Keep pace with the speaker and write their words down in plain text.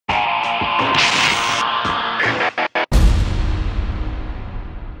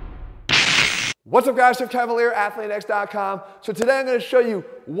What's up guys, Jeff Cavaliere, AthleanX.com. So today I'm going to show you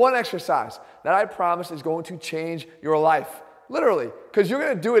one exercise that I promise is going to change your life. Literally, because you're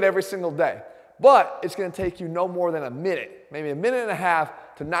going to do it every single day. But it's going to take you no more than a minute, maybe a minute and a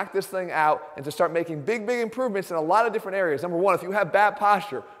half to knock this thing out and to start making big improvements in a lot of different areas. Number one, if you have bad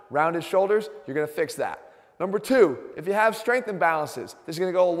posture, rounded shoulders, you're going to fix that. Number two, if you have strength imbalances, this is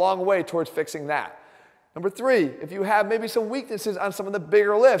going to go a long way towards fixing that. Number three, if you have maybe some weaknesses on some of the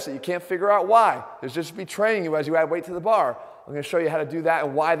bigger lifts that you can't figure out why, there's just be training you as you add weight to the bar. I'm going to show you how to do that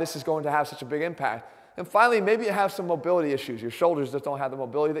and why this is going to have such a big impact. And finally, maybe you have some mobility issues. Your shoulders just don't have the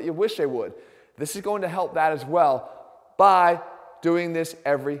mobility that you wish they would. This is going to help that as well by doing this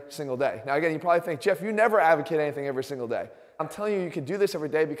every single day. Now again, you probably think, Jeff, you never advocate anything every single day. I'm telling you, you can do this every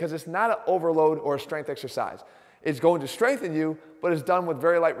day because it's not an overload or a strength exercise. It's going to strengthen you, but it's done with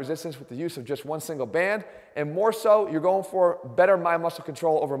very light resistance with the use of just one single band. And more so, you're going for better mind-muscle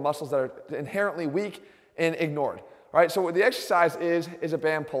control over muscles that are inherently weak and ignored. All right, so what the exercise is a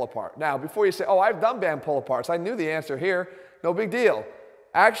band pull-apart. Now, before you say, oh, I've done band pull-aparts, I knew the answer here, no big deal.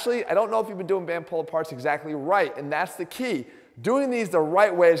 Actually, I don't know if you've been doing band pull-aparts exactly right, and that's the key. Doing these the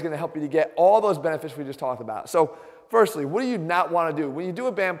right way is going to help you to get all those benefits we just talked about. So, firstly, what do you not want to do? When you do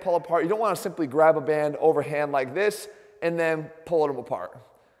a band pull-apart, you don't want to simply grab a band overhand like this and then pull them apart.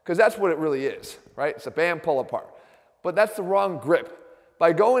 Because that's what it really is, right? It's a band pull-apart. But that's the wrong grip.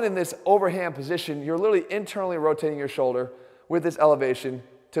 By going in this overhand position, you're literally internally rotating your shoulder with this elevation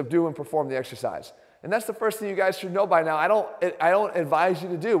to do and perform the exercise. And that's the first thing you guys should know by now. I don't advise you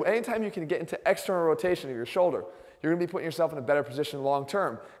to do. Anytime you can get into external rotation of your shoulder, you're going to be putting yourself in a better position long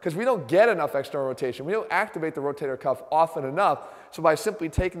term. Because we don't get enough external rotation. We don't activate the rotator cuff often enough. So by simply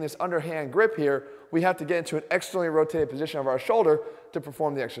taking this underhand grip here, we have to get into an externally rotated position of our shoulder to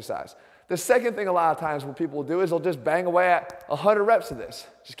perform the exercise. The second thing a lot of times what people will do is they'll just bang away at 100 reps of this.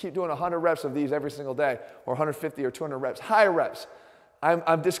 Just keep doing 100 reps of these every single day, or 150 or 200 reps, higher reps.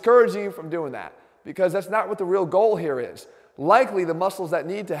 I'm discouraging you from doing that because that's not what the real goal here is. Likely the muscles that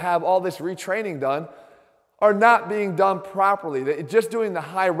need to have all this retraining done are not being done properly. Just doing the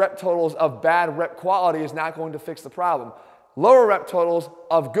high rep totals of bad rep quality is not going to fix the problem. Lower rep totals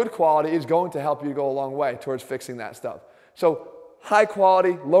of good quality is going to help you go a long way towards fixing that stuff. So high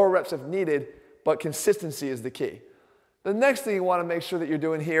quality, lower reps if needed, but consistency is the key. The next thing you want to make sure that you're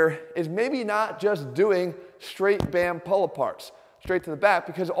doing here is maybe not just doing straight band pull-aparts, straight to the back,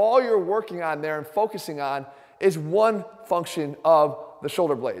 because all you're working on there and focusing on is one function of the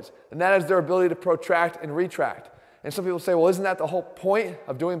shoulder blades, and that is their ability to protract and retract. And some people say, well, isn't that the whole point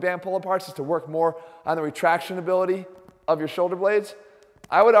of doing band pull-aparts, is to work more on the retraction ability of your shoulder blades?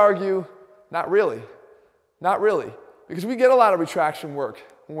 I would argue, not really. Not really. Because we get a lot of retraction work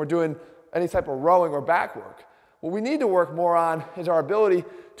when we're doing any type of rowing or back work. What we need to work more on is our ability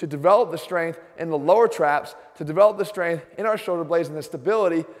to develop the strength in the lower traps, to develop the strength in our shoulder blades and the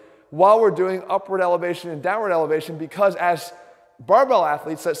stability while we're doing upward elevation and downward elevation, because as barbell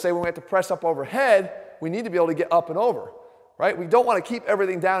athletes, let's say when we have to press up overhead, we need to be able to get up and over, right? We don't want to keep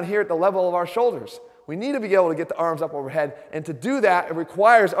everything down here at the level of our shoulders. We need to be able to get the arms up overhead, and to do that, it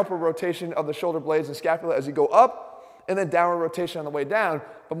requires upward rotation of the shoulder blades and scapula as you go up, and then downward rotation on the way down,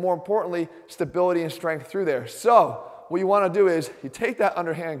 but more importantly, stability and strength through there. So what you want to do is you take that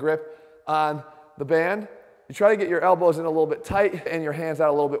underhand grip on the band, you try to get your elbows in a little bit tight and your hands out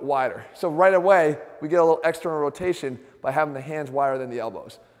a little bit wider. So right away, we get a little external rotation by having the hands wider than the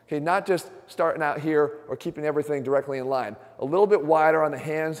elbows. Okay, not just starting out here or keeping everything directly in line. A little bit wider on the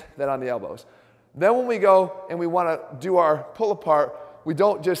hands than on the elbows. Then when we go and we want to do our pull apart, we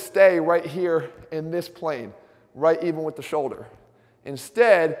don't just stay right here in this plane, right even with the shoulder.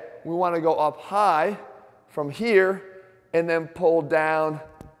 Instead, we want to go up high from here and then pull down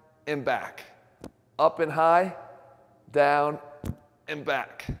and back. Up and high, down and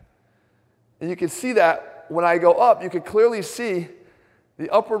back. And you can see that when I go up, you can clearly see the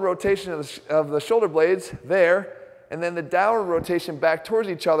upward rotation of the shoulder blades there, and then the downward rotation back towards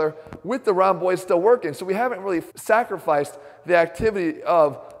each other with the rhomboids still working. So we haven't really sacrificed the activity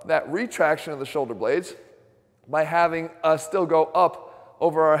of that retraction of the shoulder blades by having us still go up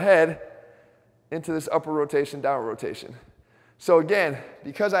over our head into this upward rotation, downward rotation. So again,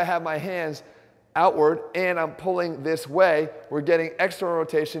 because I have my hands outward and I'm pulling this way, we're getting external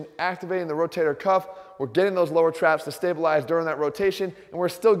rotation, activating the rotator cuff, we're getting those lower traps to stabilize during that rotation, and we're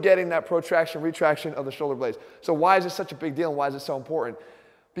still getting that protraction, retraction of the shoulder blades. So why is this such a big deal and why is it so important?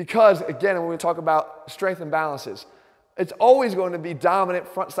 Because again, when we talk about strength imbalances, it's always going to be dominant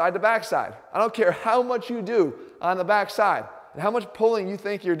front side to back side. I don't care how much you do on the back side and how much pulling you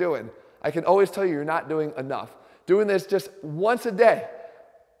think you're doing. I can always tell you you're not doing enough. Doing this just once a day,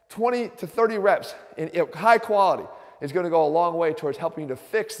 20 to 30 reps in high quality is going to go a long way towards helping you to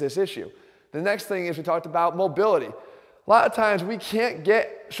fix this issue. The next thing is we talked about mobility. A lot of times we can't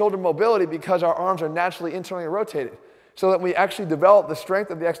get shoulder mobility because our arms are naturally internally rotated. So that we actually develop the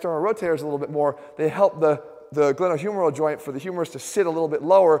strength of the external rotators a little bit more. They help the glenohumeral joint for the humerus to sit a little bit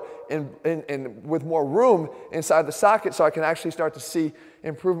lower and with more room inside the socket, so I can actually start to see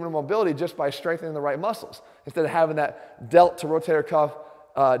improvement in mobility just by strengthening the right muscles instead of having that delt to rotator cuff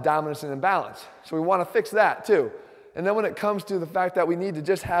dominance and imbalance. So we want to fix that too. And then when it comes to the fact that we need to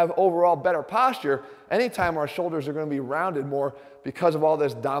just have overall better posture, anytime our shoulders are going to be rounded more because of all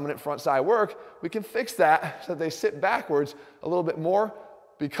this dominant front side work, we can fix that so that they sit backwards a little bit more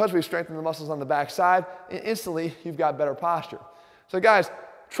because we've strengthened the muscles on the back side, and instantly you've got better posture. So guys,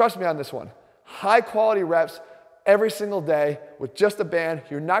 trust me on this one. High quality reps every single day with just a band.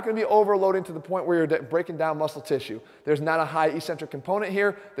 You're not going to be overloading to the point where you're breaking down muscle tissue. There's not a high eccentric component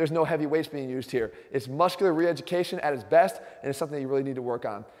here. There's no heavy weights being used here. It's muscular re-education at its best, and it's something you really need to work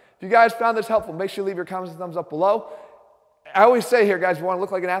on. If you guys found this helpful, make sure you leave your comments and thumbs up below. I always say here, guys, if you want to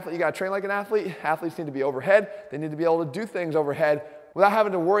look like an athlete, you got to train like an athlete. Athletes need to be overhead. They need to be able to do things overhead without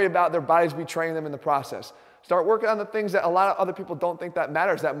having to worry about their bodies betraying them in the process. Start working on the things that a lot of other people don't think that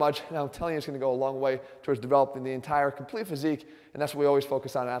matters that much, and I'm telling you it's going to go a long way towards developing the entire complete physique, and that's what we always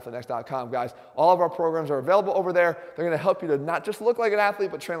focus on at AthleteNext.com, guys. All of our programs are available over there. They're going to help you to not just look like an athlete,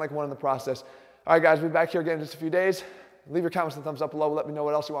 but train like one in the process. All right, guys, we'll be back here again in just a few days. Leave your comments and thumbs up below. Let me know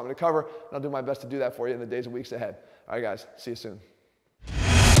what else you want me to cover, and I'll do my best to do that for you in the days and weeks ahead. All right, guys, see you soon.